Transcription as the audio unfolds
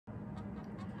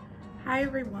Hi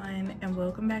everyone, and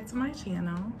welcome back to my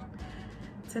channel.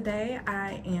 Today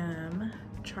I am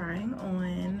trying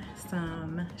on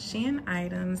some Shein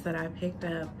items that I picked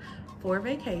up for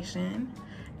vacation,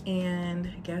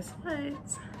 and guess what?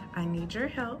 I need your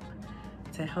help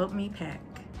to help me pack.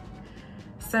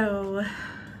 So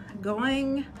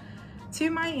going to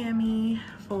Miami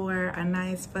for a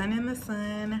nice fun in the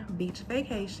sun beach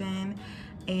vacation,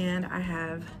 and I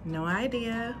have no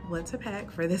idea what to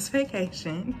pack for this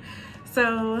vacation.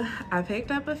 So I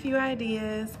picked up a few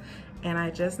ideas and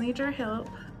I just need your help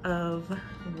of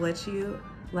what you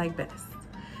like best.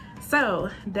 So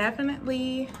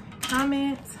definitely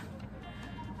comment,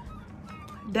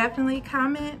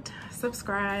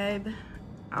 subscribe,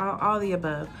 all the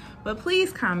above. But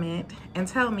please comment and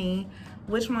tell me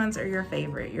which ones are your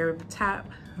favorite, your top,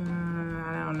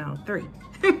 I don't know, 3.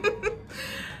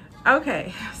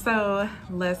 Okay, so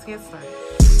let's get started.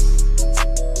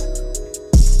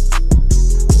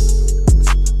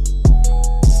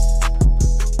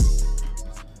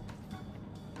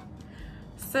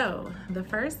 So the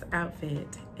first outfit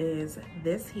is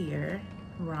this here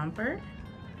romper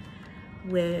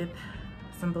with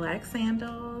some black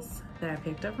sandals that I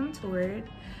picked up from Torrid.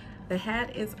 The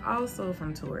hat is also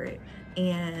from Torrid,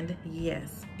 and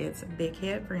yes, it's big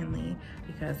head friendly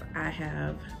because I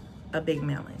have a big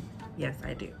melon. Yes,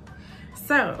 I do.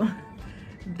 So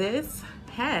this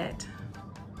hat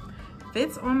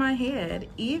fits on my head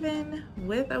even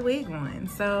with a wig on.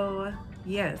 So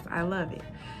yes, I love it.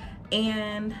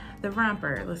 And the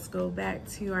romper, let's go back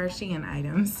to our Shein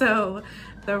items. So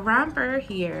the romper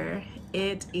here,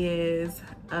 it is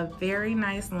a very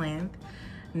nice length,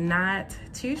 not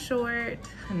too short,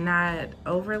 not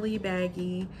overly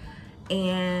baggy,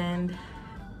 and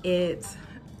it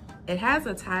has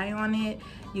a tie on it.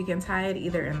 You can tie it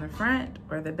either in the front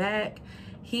or the back.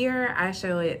 Here I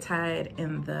show it tied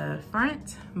in the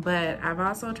front, but I've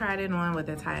also tried it on with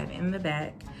it tied in the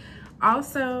back.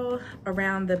 Also,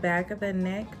 around the back of the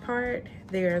neck part,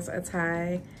 there's a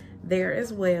tie there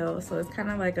as well. So it's kind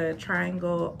of like a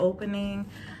triangle opening.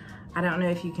 I don't know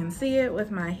if you can see it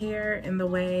with my hair in the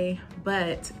way,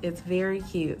 but it's very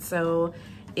cute. So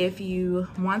if you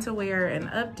want to wear an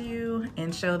updo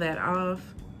and show that off,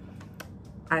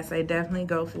 I say definitely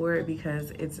go for it because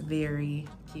it's very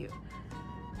cute.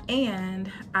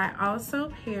 And I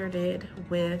also paired it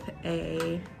with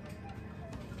a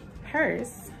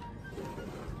purse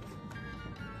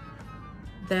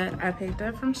that I picked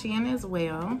up from Shein as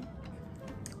well.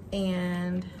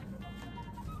 And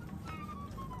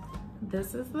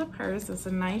this is the purse. It's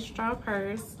a nice straw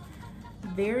purse,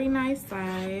 very nice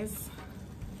size.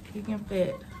 You can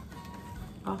fit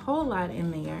a whole lot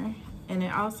in there. And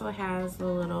it also has a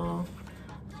little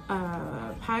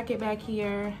pocket back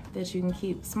here that you can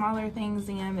keep smaller things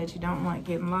in that you don't want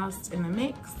getting lost in the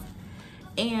mix.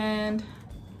 And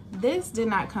this did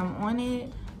not come on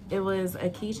it. It was a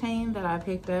keychain that I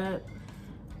picked up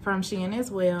from Shein as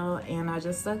well, and I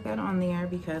just stuck that on there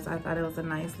because I thought it was a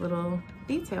nice little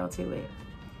detail to it.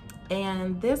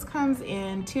 And this comes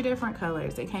in 2 different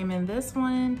colors. It came in this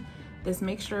one, this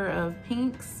mixture of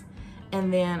pinks,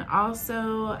 and then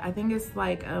also I think it's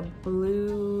like a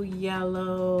blue,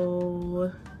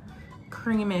 yellow,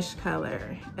 creamish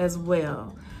color as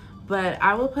well. But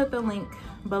I will put the link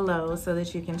below so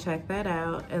that you can check that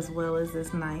out, as well as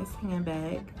this nice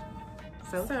handbag.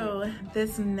 So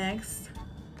this next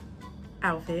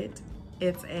outfit,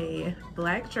 it's a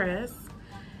black dress,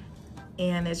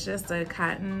 and it's just a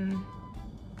cotton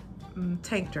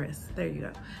tank dress. There you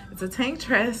go. It's a tank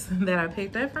dress that I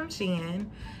picked up from Shein,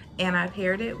 and I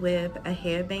paired it with a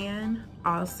headband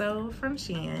also from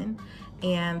Shein.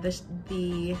 And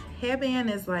the headband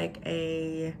is like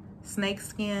a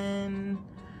snakeskin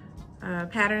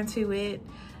pattern to it,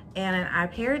 and I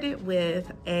paired it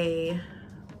with a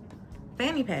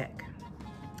fanny pack.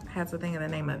 I have to think of the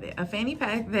name of it. A fanny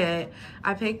pack that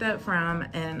I picked up from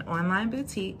an online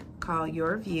boutique called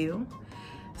Your View.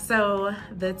 So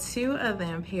the 2 of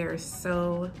them pair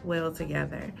so well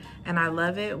together, and I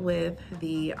love it with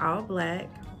the all black.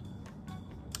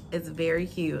 It's very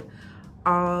cute,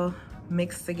 all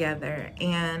mixed together.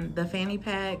 And the fanny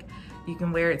pack, you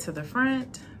can wear it to the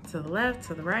front, to the left,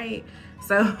 to the right.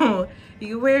 So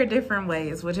you can wear it different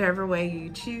ways, whichever way you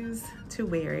choose to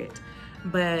wear it.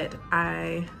 But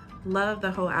I love the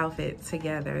whole outfit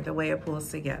together, the way it pulls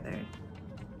together.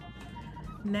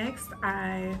 Next,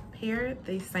 I paired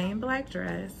the same black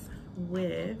dress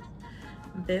with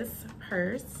this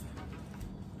purse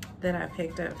that I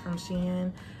picked up from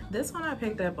Shein. This one I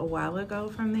picked up a while ago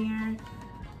from there,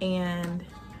 and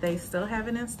they still have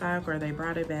it in stock, or they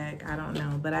brought it back, I don't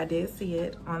know, but I did see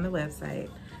it on the website.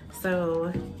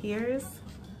 So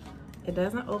it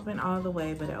doesn't open all the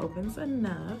way, but it opens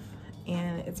enough,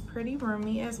 and it's pretty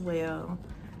roomy as well.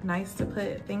 Nice to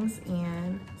put things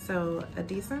in, so a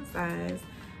decent size,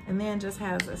 and then just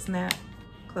has a snap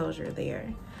closure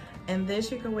there. And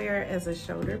this you can wear as a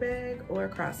shoulder bag or a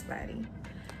crossbody,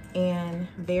 and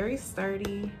very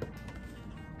sturdy.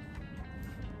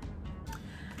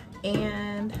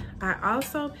 And I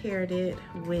also paired it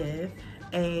with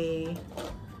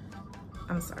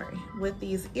with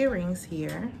these earrings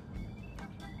here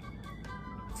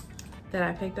that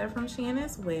I picked up from Shein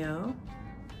as well.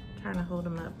 Trying to hold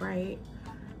them up right.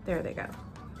 There they go.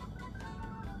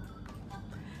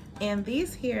 And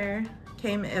these here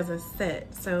came as a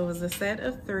set. So it was a set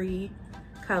of 3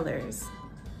 colors.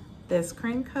 This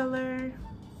cream color,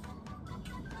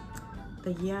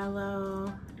 the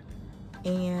yellow,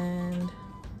 and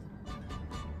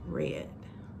red.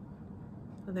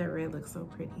 Oh, that red looks so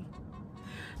pretty.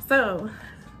 So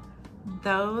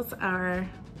those are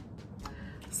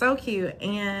so cute,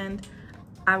 and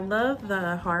I love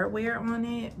the hardware on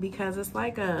it because it's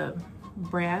like a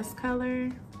brass color,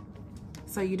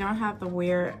 so you don't have to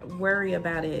worry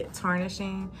about it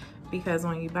tarnishing, because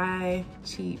when you buy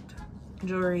cheap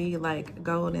jewelry like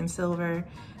gold and silver,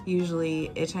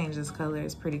 usually it changes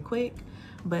colors pretty quick,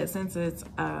 but since it's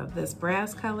this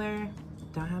brass color,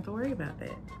 don't have to worry about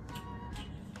that.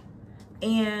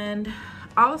 And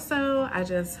also, I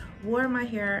just wore my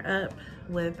hair up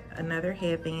with another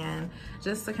headband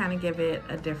just to kind of give it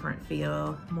a different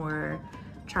feel, more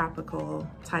tropical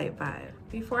type vibe.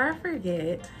 Before I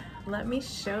forget, let me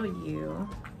show you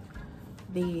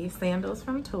the sandals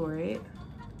from Torrid.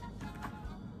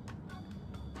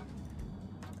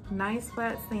 Nice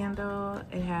flat sandal.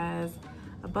 It has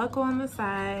a buckle on the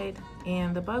side,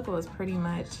 and the buckle is pretty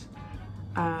much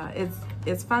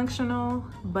it's functional,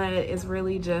 but it's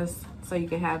really just so you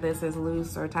can have this as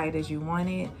loose or tight as you want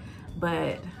it.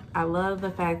 But I love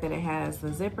the fact that it has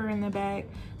the zipper in the back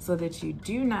so that you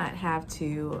do not have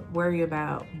to worry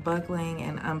about buckling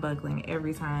and unbuckling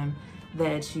every time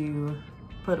that you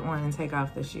put on and take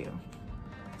off the shoe.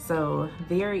 So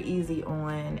very easy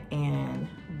on and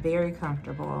very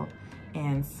comfortable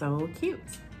and so cute.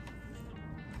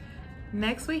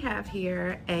 Next we have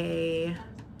here a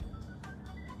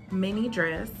mini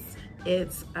dress.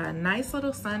 It's a nice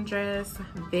little sundress,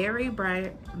 very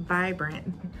bright,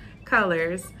 vibrant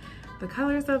colors. The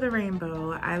colors of the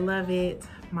rainbow, I love it.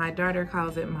 My daughter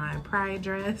calls it my pride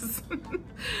dress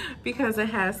because it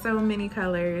has so many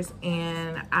colors,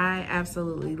 and I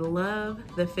absolutely love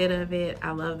the fit of it.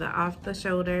 I love the off the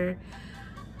shoulder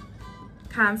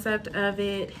concept of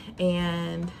it,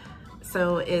 and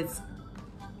so it's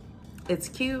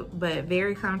cute but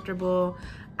very comfortable.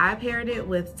 I paired it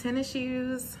with tennis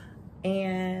shoes,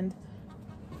 and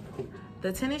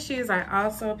the tennis shoes I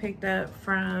also picked up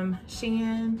from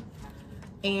Shein,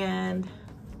 and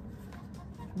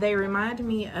they remind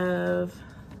me of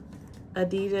a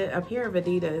pair of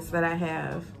Adidas that I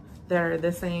have that are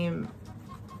the same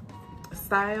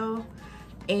style,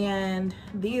 and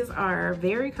these are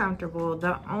very comfortable.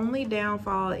 The only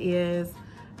downfall is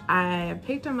I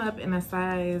picked them up in a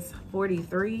size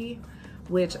 43,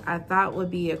 which I thought would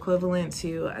be equivalent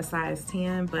to a size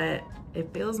 10, but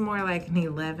it feels more like an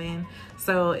 11.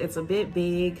 So it's a bit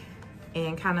big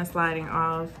and kind of sliding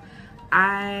off.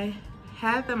 I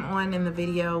had them on in the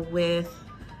video with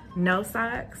no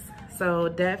socks. So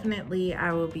definitely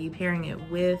I will be pairing it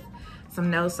with some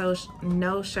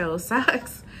no-show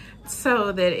socks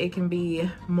so that it can be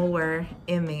more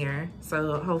in there.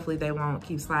 So hopefully they won't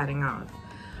keep sliding off.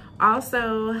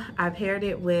 Also, I paired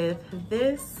it with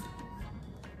this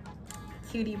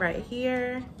cutie right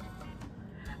here.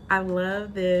 I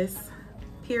love this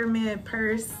pyramid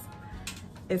purse.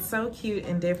 It's so cute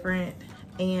and different,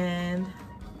 and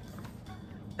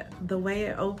the way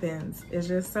it opens is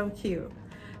just so cute.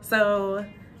 So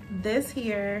this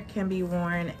here can be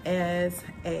worn as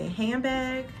a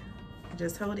handbag.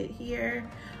 Just hold it here,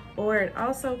 or it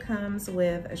also comes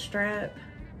with a strap,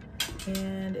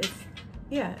 and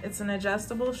it's an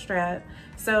adjustable strap,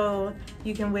 so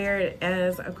you can wear it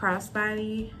as a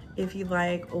crossbody if you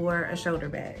like, or a shoulder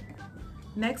bag.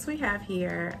 Next we have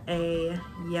here a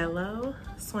yellow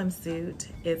swimsuit.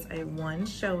 It's a one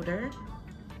shoulder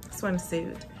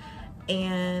swimsuit,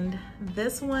 and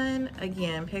this one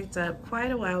again picked up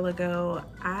quite a while ago.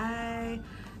 I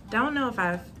don't know if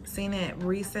I've seen it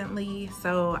recently,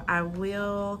 so I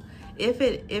will, if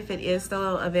it is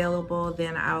still available,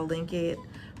 then I'll link it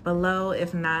below.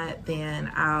 If not,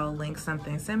 then I'll link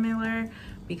something similar,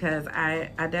 because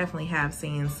I definitely have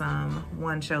seen some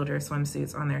one shoulder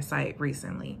swimsuits on their site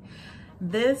recently.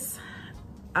 This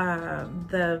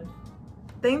the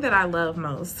thing that I love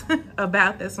most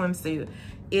about this swimsuit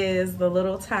is the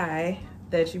little tie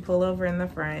that you pull over in the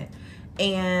front.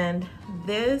 And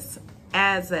this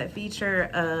adds that feature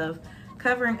of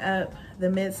covering up the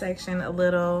midsection a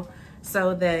little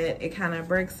so that it kind of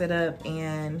breaks it up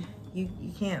and you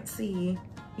can't see,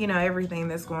 you know, everything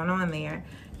that's going on there,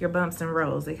 your bumps and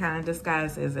rolls. It kind of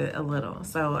disguises it a little.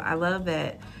 So I love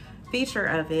that feature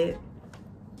of it.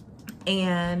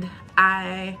 And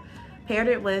I paired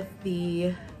it with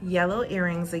the yellow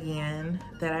earrings again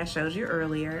that I showed you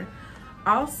earlier.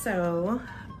 Also,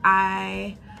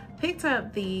 I picked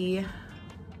up the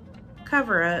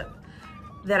cover up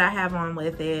that I have on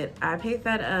with it. I picked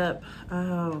that up,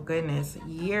 oh goodness,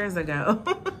 years ago.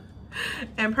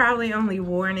 And probably only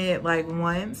worn it like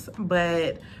once,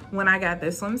 but when I got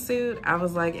this swimsuit, I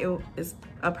was like, it's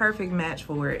a perfect match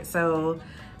for it. So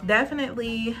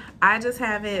definitely, I just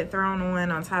have it thrown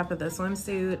on top of the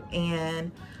swimsuit,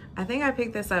 and I think I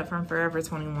picked this up from Forever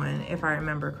 21, if I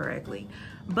remember correctly.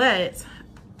 But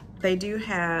they do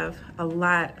have a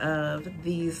lot of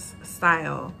these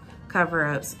style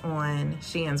cover-ups on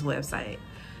Shein's website.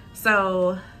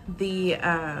 So the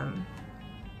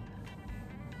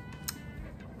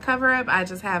cover-up I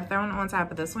just have thrown on top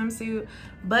of the swimsuit,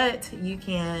 but you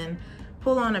can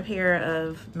pull on a pair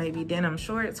of maybe denim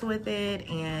shorts with it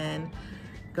and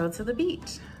go to the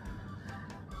beach.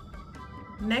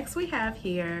 Next we have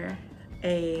here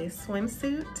a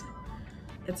swimsuit.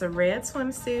 It's a red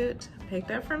swimsuit picked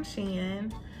up from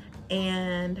Shein,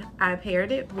 and I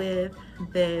paired it with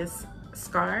this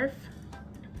scarf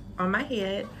on my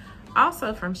head,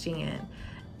 also from Shein.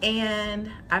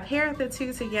 And I paired the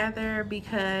two together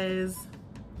because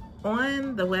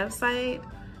on the website,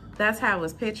 that's how it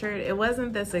was pictured. It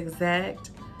wasn't this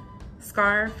exact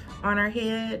scarf on her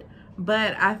head,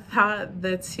 but I thought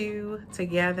the two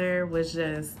together was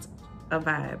just a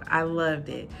vibe. I loved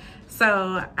it.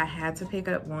 So I had to pick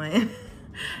up one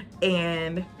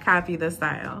and copy the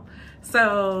style.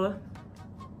 So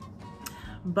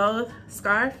both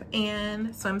scarf and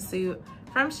swimsuit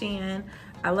from Shein.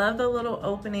 I love the little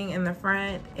opening in the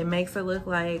front. It makes it look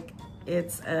like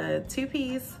it's a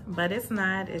two-piece, but it's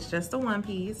not. It's just a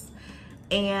one-piece.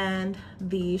 And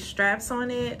the straps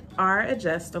on it are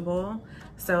adjustable.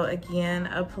 So again,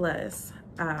 a plus.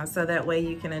 So that way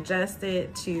you can adjust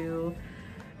it to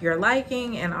your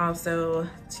liking and also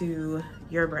to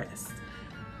your breast.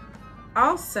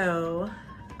 Also,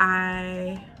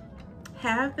 I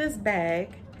have this bag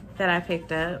that I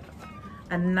picked up,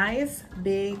 a nice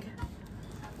big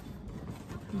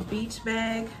beach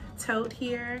bag tote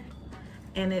here,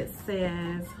 and it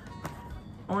says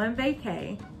on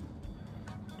vacay,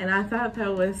 and I thought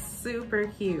that was super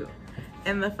cute.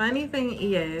 And the funny thing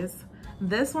is,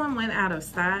 this one went out of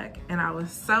stock and I was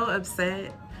so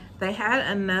upset. They had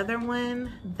another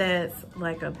one that's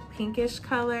like a pinkish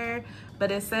color,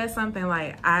 but it says something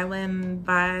like island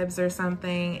vibes or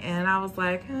something, and I was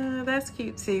like, that's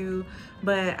cute too,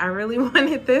 but I really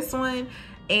wanted this one,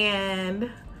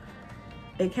 and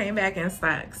it came back in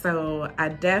stock, so I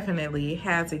definitely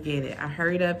had to get it. I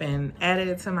hurried up and added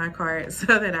it to my cart so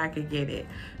that I could get it.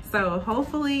 So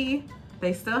hopefully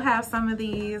they still have some of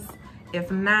these. If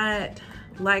not,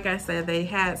 like I said, they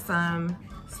had some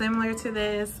similar to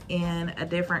this in a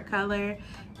different color,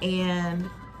 and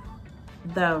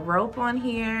the rope on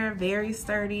here, very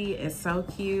sturdy. It's so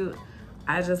cute.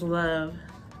 I just love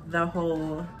the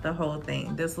whole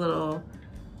thing. This little,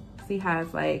 see how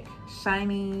it's like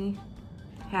shiny,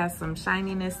 has some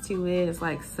shininess to it. It's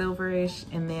like silverish,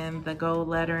 and then the gold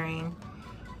lettering.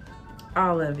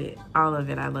 All of it, I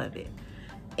love it.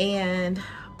 And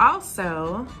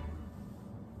also,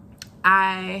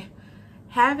 I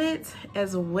have it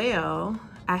as well.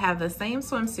 I have the same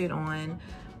swimsuit on,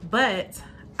 but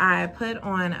I put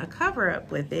on a cover up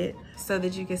with it so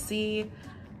that you can see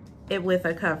it with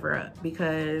a cover up,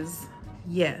 because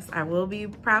yes, I will be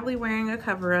probably wearing a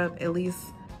cover up at least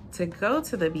to go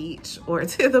to the beach or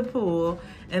to the pool,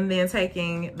 and then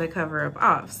taking the cover up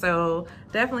off. So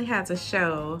definitely had to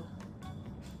show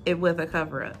it with a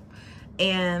cover up.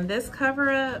 And this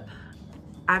cover up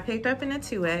I picked up in a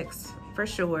 2X for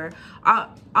sure. All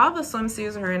the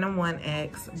swimsuits are in a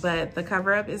 1X, but the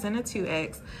cover up is in a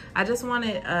 2X. I just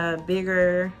wanted a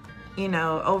bigger, you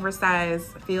know, oversized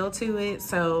feel to it,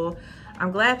 so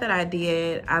I'm glad that I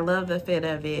did. I love the fit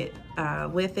of it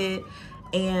with it.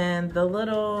 And the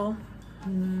little,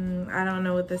 I don't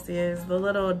know what this is, the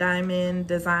little diamond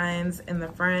designs in the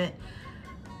front,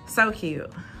 so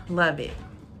cute, love it.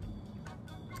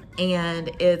 And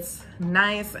it's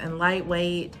nice and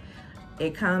lightweight.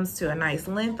 It comes to a nice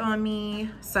length on me,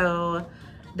 so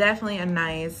definitely a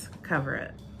nice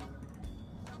cover-up.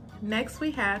 Next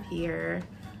we have here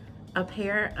a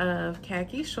pair of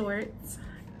khaki shorts,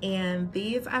 and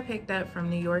these I picked up from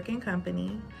New York &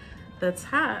 Company. The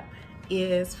top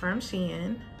is from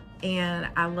Shein, and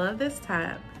I love this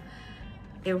top.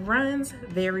 It runs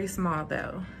very small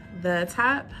though. The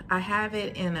top, I have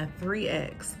it in a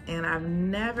 3X, and I've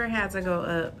never had to go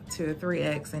up to a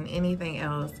 3X in anything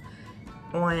else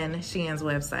on Shein's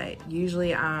website.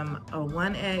 Usually I'm a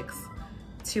 1X,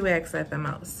 2X at the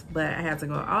most, but I had to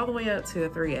go all the way up to a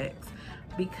 3X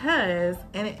because,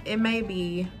 and it may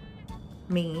be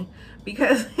me,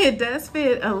 because it does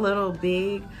fit a little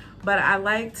big, but I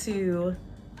like to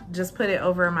just put it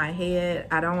over my head.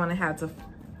 I don't want to have to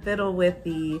fiddle with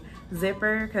the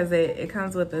zipper because it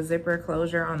comes with a zipper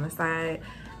closure on the side,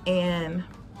 and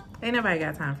ain't nobody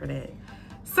got time for that.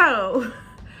 So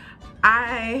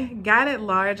I got it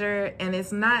larger, and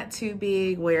it's not too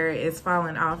big where it's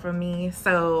falling off of me,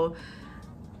 so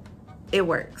it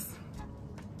works.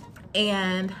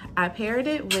 And I paired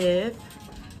it with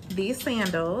these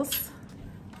sandals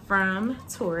from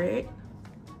Torrid.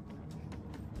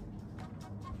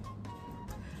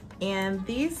 And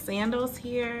these sandals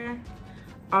here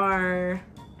they're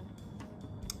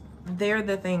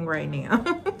the thing right now.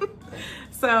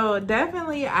 So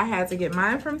definitely I had to get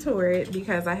mine from Torrid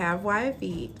because I have wide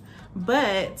feet,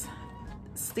 but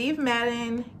Steve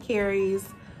Madden carries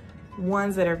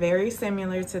ones that are very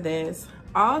similar to this.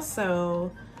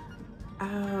 Also,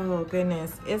 oh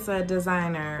goodness, it's a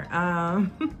designer.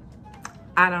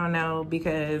 I don't know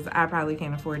because I probably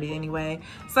can't afford it anyway,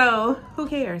 so who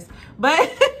cares?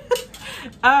 But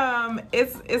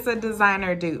it's a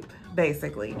designer dupe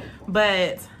basically.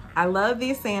 But I love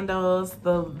these sandals,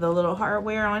 the little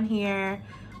hardware on here,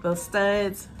 those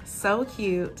studs, so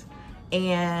cute,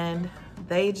 and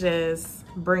they just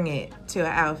bring it to an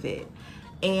outfit.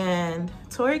 And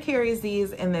Tori carries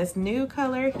these in this new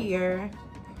color here,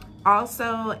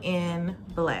 also in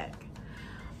black.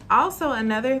 Also,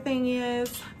 another thing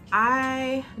is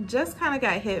I just kind of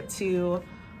got hip to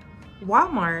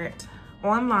Walmart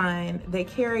online. They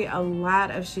carry a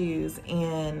lot of shoes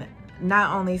in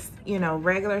not only, you know,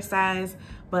 regular size,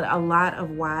 but a lot of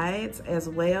wides as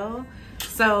well.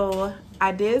 So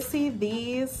I did see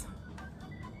these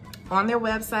on their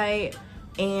website,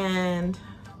 and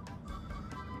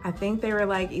I think they were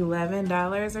like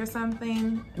 $11 or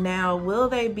something. Now, will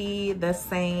they be the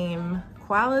same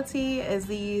quality as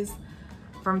these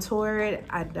from Torrid?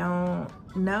 I don't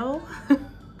know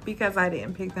because I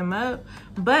didn't pick them up,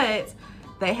 but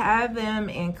they have them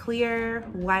in clear,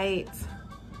 white,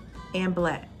 and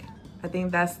black. I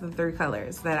think that's the 3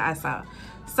 colors that I saw.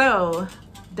 So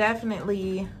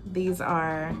definitely these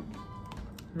are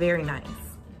very nice.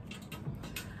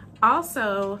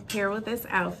 Also paired with this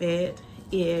outfit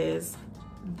is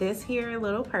this here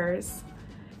little purse.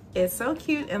 It's so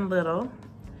cute and little,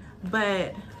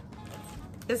 but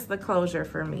it's the closure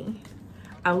for me.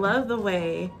 I love the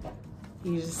way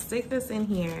you just stick this in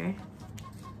here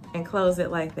and close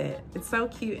it like that. It's so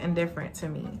cute and different to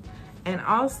me. And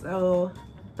also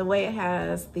the way it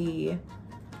has the,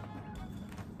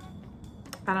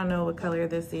 I don't know what color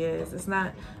this is. It's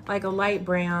not like a light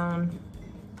brown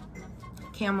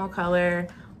camel color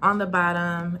on the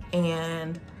bottom,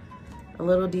 and a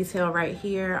little detail right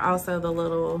here. Also the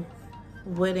little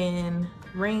wooden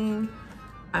ring.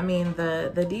 I mean,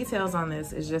 the details on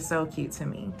this is just so cute to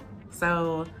me.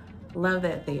 So love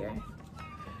that there.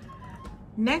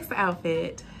 Next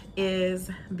outfit is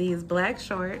these black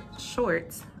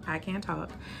shorts. I can't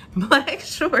talk. Black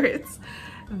shorts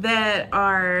that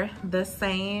are the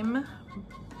same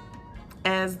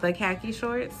as the khaki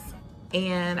shorts,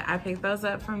 and I picked those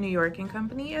up from New York &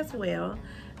 Company as well.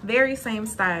 Very same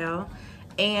style,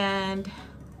 and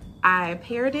I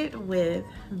paired it with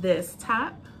this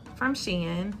top from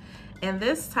Shein, and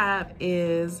this top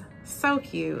is so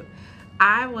cute.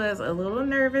 I was a little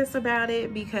nervous about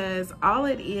it because all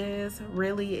it is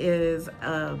really is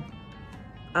a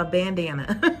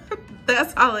bandana.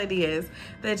 That's all it is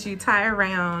that you tie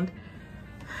around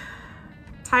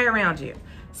you.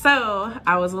 So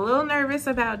I was a little nervous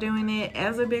about doing it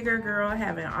as a bigger girl,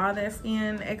 having all that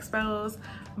skin exposed,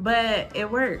 but it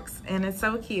works and it's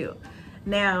so cute.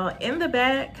 Now in the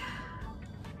back,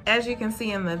 as you can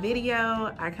see in the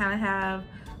video, I kind of have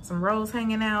some rolls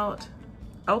hanging out.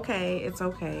 Okay, it's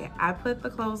okay. I put the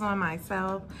clothes on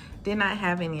myself, did not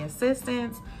have any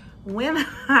assistance. When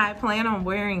I plan on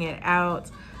wearing it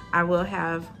out, I will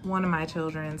have one of my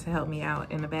children to help me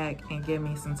out in the back and give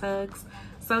me some tugs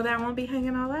so that I won't be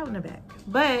hanging all out in the back.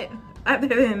 But other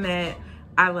than that,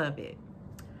 I love it.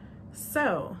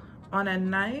 So on a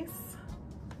nice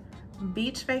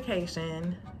beach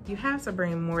vacation, you have to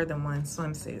bring more than one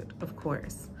swimsuit, of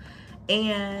course.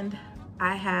 And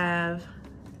I have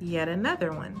yet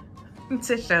another one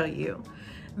to show you.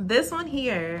 This one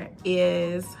here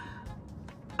is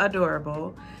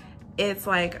adorable. It's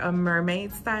like a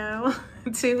mermaid style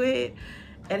to it.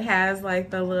 It has like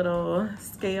the little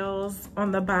scales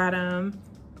on the bottom.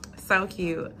 So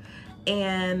cute.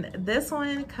 And this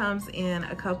one comes in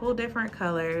a couple different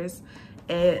colors.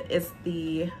 It's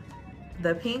the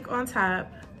pink on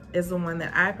top is the one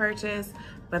that I purchased,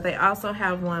 but they also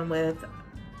have one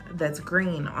that's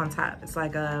green on top. It's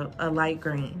like a light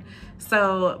green.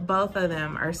 So both of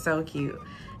them are so cute.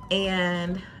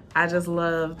 And I just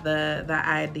love the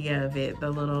idea of it, the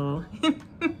little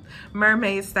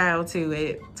mermaid style to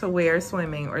it, to wear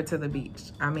swimming or to the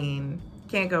beach. I mean,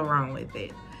 can't go wrong with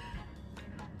it.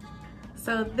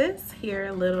 So this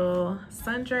here little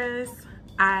sundress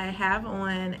I have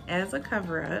on as a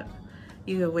cover-up.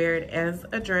 You could wear it as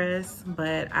a dress,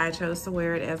 but I chose to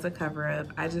wear it as a cover-up.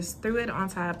 I just threw it on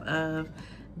top of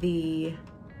the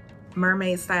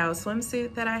mermaid style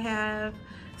swimsuit that I have.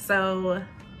 So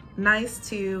nice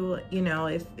to, you know,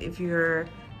 if you're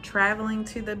traveling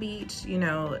to the beach, you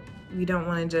know, you don't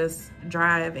want to just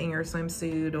drive in your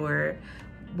swimsuit or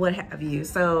what have you.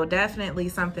 So definitely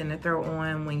something to throw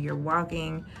on when you're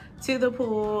walking to the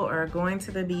pool or going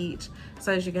to the beach,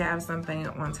 so that you can have something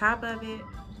on top of it.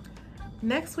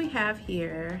 Next we have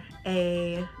here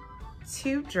a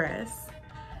tube dress.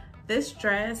 This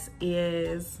dress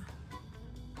is,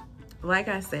 like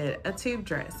I said, a tube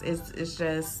dress. It's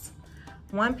just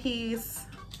one piece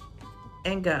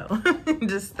and go.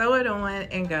 Just throw it on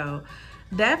and go.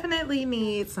 Definitely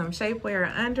need some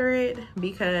shapewear under it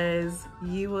because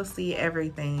you will see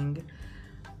everything.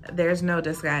 There's no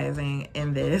disguising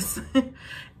in this.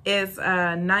 It's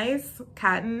a nice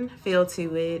cotton feel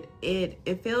to it.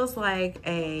 It feels like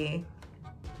a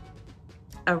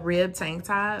rib tank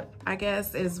top, I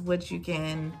guess, is what you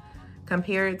can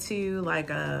compare it to, like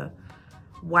a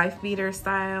wife beater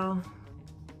style.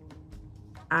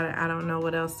 I don't know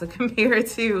what else to compare it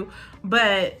to,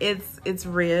 but it's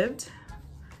ribbed,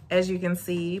 as you can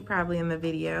see probably in the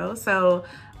video. So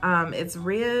it's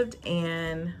ribbed,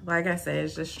 and like I said,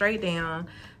 it's just straight down.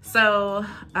 So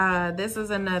this is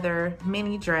another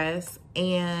mini dress,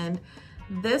 and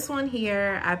this one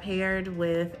here I paired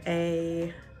with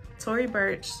a Tory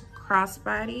Burch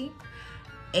crossbody,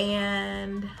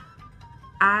 and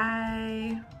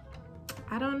I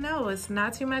don't know, it's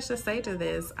not too much to say to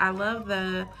this. I love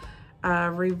the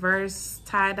reverse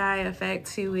tie-dye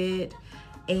effect to it,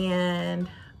 and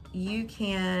you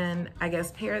can, I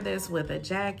guess, pair this with a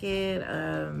jacket,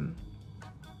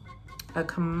 a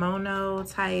kimono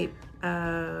type,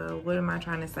 what am I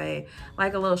trying to say?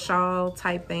 Like a little shawl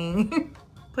type thing.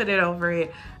 Put it over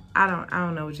it. I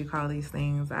don't know what you call these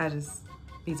things. I just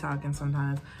be talking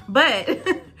sometimes. But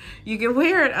you can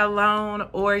wear it alone,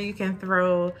 or you can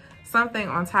throw something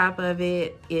on top of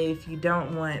it if you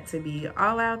don't want to be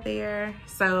all out there.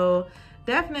 So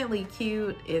definitely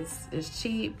cute. It's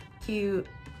cheap, cute.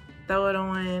 Throw it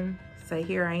on, say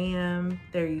here I am,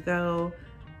 there you go,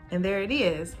 and there it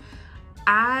is.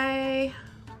 I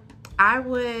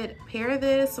would pair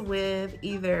this with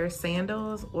either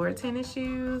sandals or tennis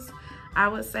shoes. I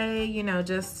would say, you know,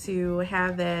 just to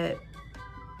have that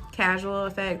casual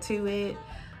effect to it.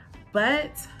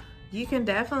 But you can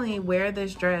definitely wear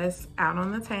this dress out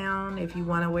on the town if you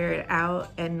want to wear it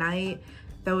out at night.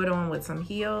 Throw it on with some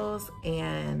heels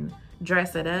and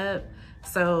dress it up.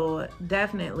 So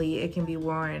definitely it can be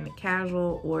worn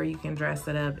casual, or you can dress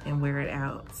it up and wear it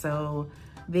out. So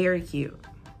very cute.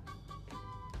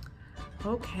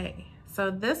 Okay, so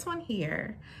this one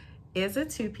here is a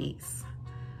two-piece.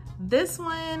 This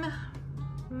one,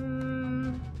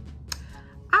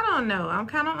 I don't know. I'm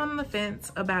kind of on the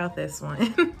fence about this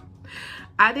one.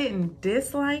 I didn't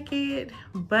dislike it,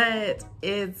 but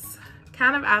it's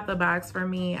kind of out the box for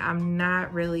me. I'm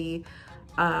not really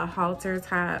a halter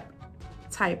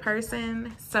type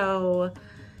person, so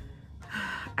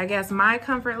I guess my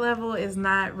comfort level is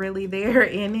not really there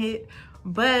in it,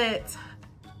 but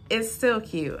it's still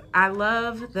cute. I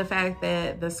love the fact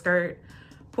that the skirt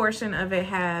portion of it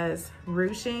has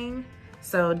ruching,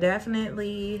 so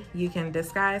definitely you can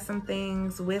disguise some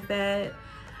things with that.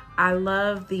 I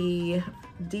love the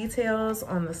details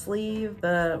on the sleeve,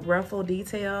 the ruffle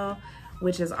detail,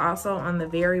 which is also on the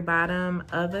very bottom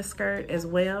of the skirt as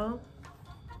well.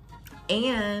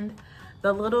 And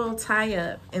the little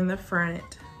tie-up in the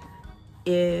front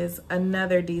is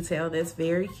another detail that's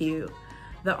very cute.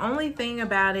 The only thing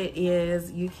about it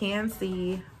is you can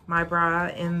see my bra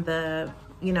in the,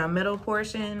 you know, middle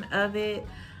portion of it.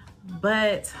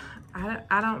 but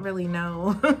I don't really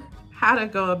know how to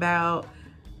go about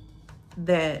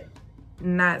that,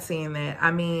 not seeing that.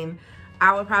 I mean,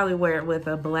 I would probably wear it with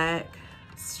a black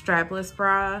strapless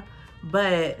bra,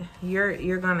 but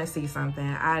you're gonna see something.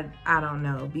 I don't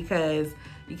know, because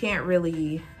you can't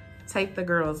really take the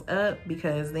girls up,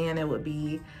 because then it would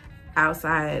be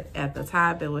outside at the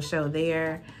top, it will show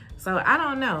there. So I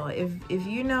don't know. If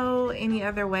you know any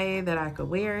other way that I could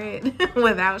wear it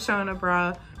without showing a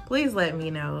bra, please let me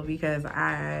know, because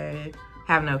I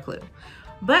have no clue.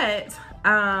 But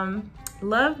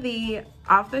love the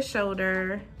off the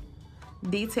shoulder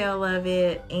detail of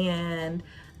it, and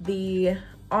the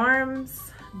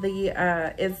arms,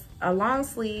 it's a long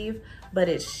sleeve, but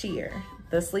it's sheer.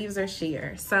 The sleeves are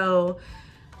sheer. So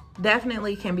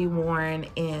definitely can be worn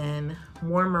in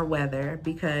warmer weather,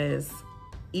 because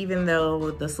even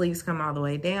though the sleeves come all the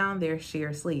way down, they're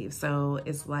sheer sleeves. So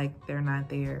it's like they're not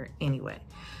there anyway.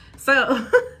 So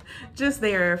just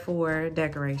there for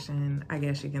decoration, I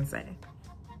guess you can say.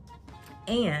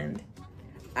 And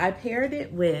I paired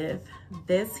it with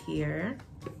this here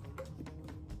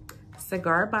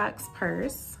cigar box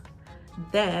purse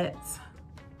that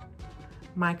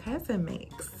my cousin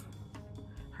makes.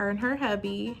 Her and her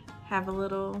hubby have a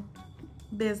little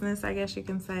business, I guess you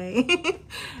can say.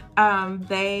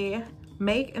 They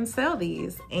make and sell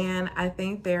these, and I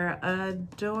think they're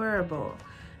adorable.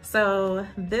 So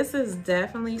this is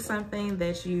definitely something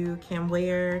that you can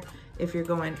wear if you're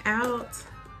going out.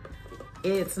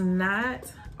 It's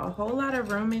not a whole lot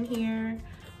of room in here,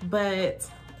 but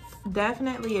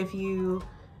definitely if you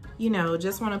know,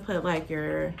 just want to put like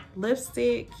your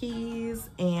lipstick keys,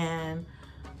 and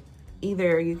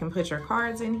either you can put your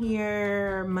cards in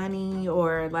here, money,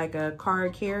 or like a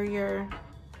card carrier,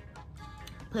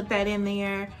 put that in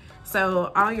there.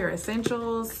 So all your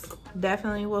essentials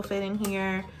definitely will fit in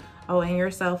here. Oh, and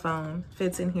your cell phone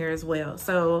fits in here as well.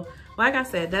 So like I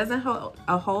said, doesn't hold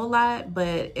a whole lot,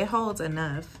 but it holds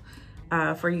enough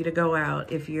for you to go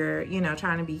out if you're, you know,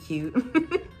 trying to be cute.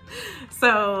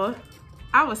 So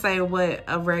I would say what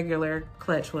a regular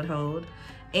clutch would hold.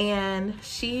 And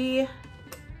she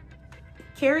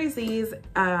carries these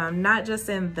not just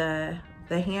in the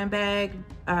handbag,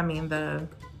 I mean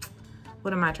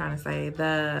what am I trying to say?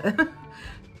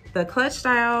 The clutch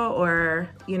style, or,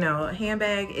 you know,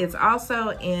 handbag. It's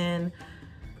also in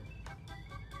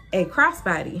a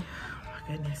crossbody. Oh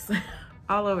my goodness,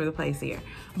 all over the place here.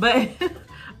 But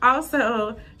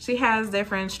also she has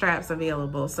different straps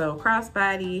available. So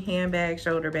crossbody, handbag,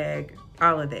 shoulder bag,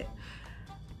 all of that.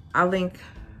 I'll link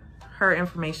her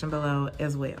information below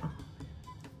as well.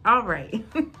 All right.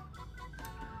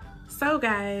 So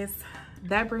guys,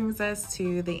 that brings us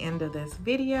to the end of this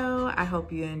video. I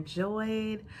hope you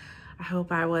enjoyed. I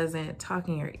hope I wasn't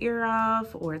talking your ear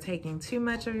off or taking too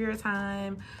much of your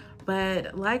time.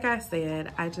 But like I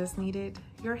said, I just needed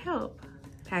your help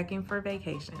packing for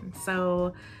vacation.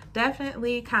 So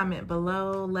definitely comment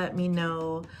below. Let me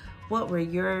know what were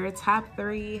your top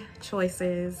 3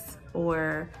 choices,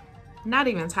 or not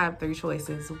even top 3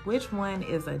 choices. Which one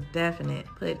is a definite?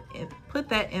 Put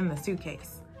that in the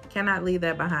suitcase. Cannot leave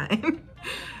that behind.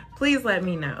 Please let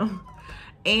me know.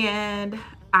 And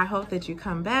I hope that you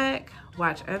come back,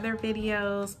 watch other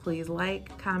videos. Please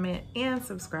like, comment, and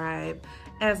subscribe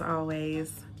as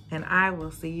always. And I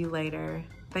will see you later.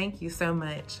 Thank you so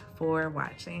much for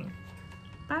watching.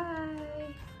 Bye.